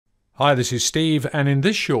Hi, this is Steve, and in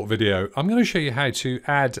this short video I'm going to show you how to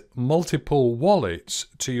add multiple wallets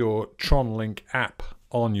to your Tron Link app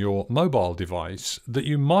on your mobile device that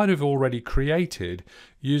you might have already created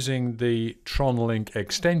using the Tron Link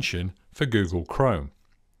extension for Google Chrome.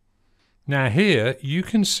 Now here you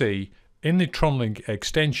can see in the Tron Link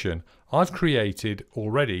extension I've created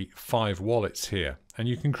already 5 wallets here, and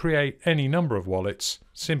you can create any number of wallets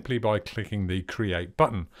simply by clicking the Create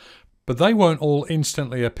button. But they won't all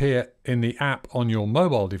instantly appear in the app on your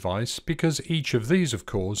mobile device because each of these, of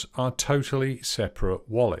course, are totally separate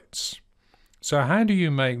wallets. So how do you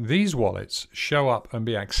make these wallets show up and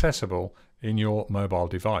be accessible in your mobile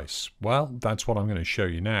device? Well, that's what I'm going to show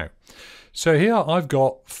you now. So here I've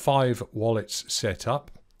got 5 wallets set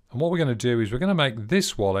up, and what we're going to do is we're going to make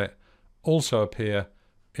this wallet also appear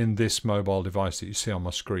in this mobile device that you see on my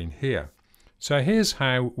screen here. So here's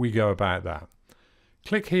how we go about that.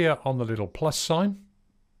 Click here on the little plus sign,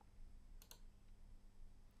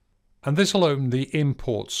 and this will open the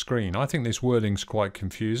import screen. I think this wording's quite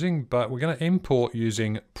confusing, but we're going to import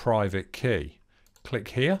using private key. Click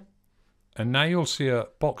here, and now you'll see a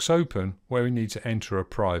box open where we need to enter a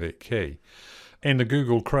private key. In the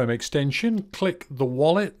Google Chrome extension, click the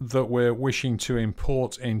wallet that we're wishing to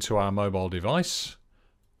import into our mobile device,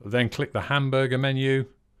 then click the hamburger menu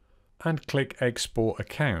and click Export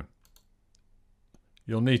Account.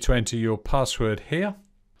 You'll need to enter your password here.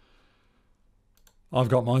 I've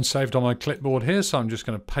got mine saved on my clipboard here, so I'm just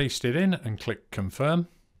going to paste it in and click Confirm.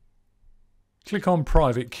 Click on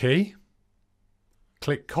Private Key.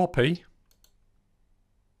 Click Copy.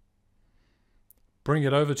 Bring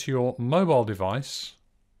it over to your mobile device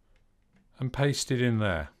and paste it in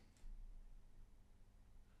there.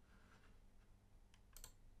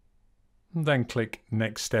 And then click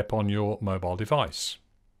Next Step on your mobile device.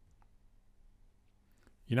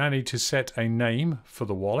 You now need to set a name for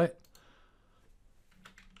the wallet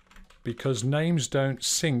because names don't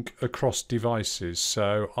sync across devices.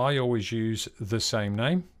 So I always use the same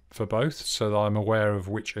name for both so that I'm aware of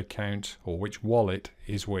which account or which wallet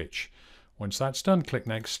is which. Once that's done, click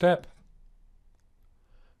Next Step.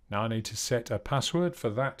 Now I need to set a password for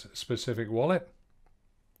that specific wallet.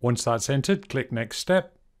 Once that's entered, click Next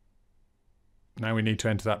Step. Now we need to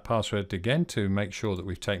enter that password again to make sure that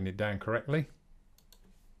we've taken it down correctly.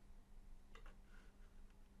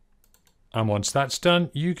 And once that's done,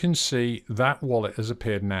 you can see that wallet has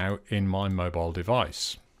appeared now in my mobile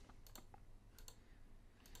device.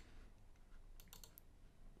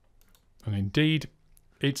 And indeed,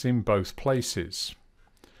 it's in both places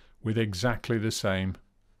with exactly the same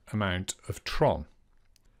amount of Tron.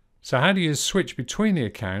 So how do you switch between the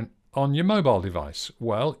account on your mobile device?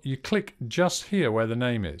 Well, you click just here where the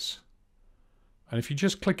name is. And if you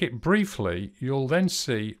just click it briefly, you'll then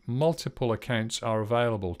see multiple accounts are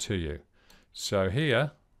available to you. So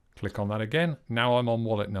here, click on that again. Now I'm on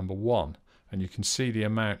wallet number 1, and you can see the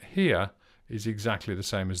amount here is exactly the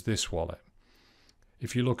same as this wallet.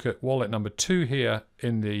 If you look at wallet number 2 here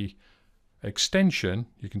in the extension,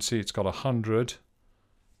 you can see it's got 100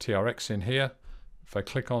 TRX in here. If I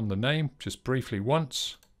click on the name just briefly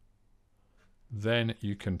once, then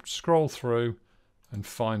you can scroll through and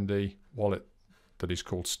find the wallet that is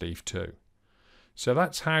called Steve 2. So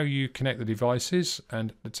that's how you connect the devices,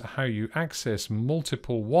 and it's how you access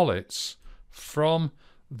multiple wallets from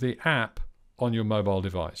the app on your mobile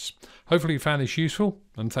device. Hopefully you found this useful,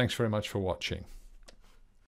 and thanks very much for watching.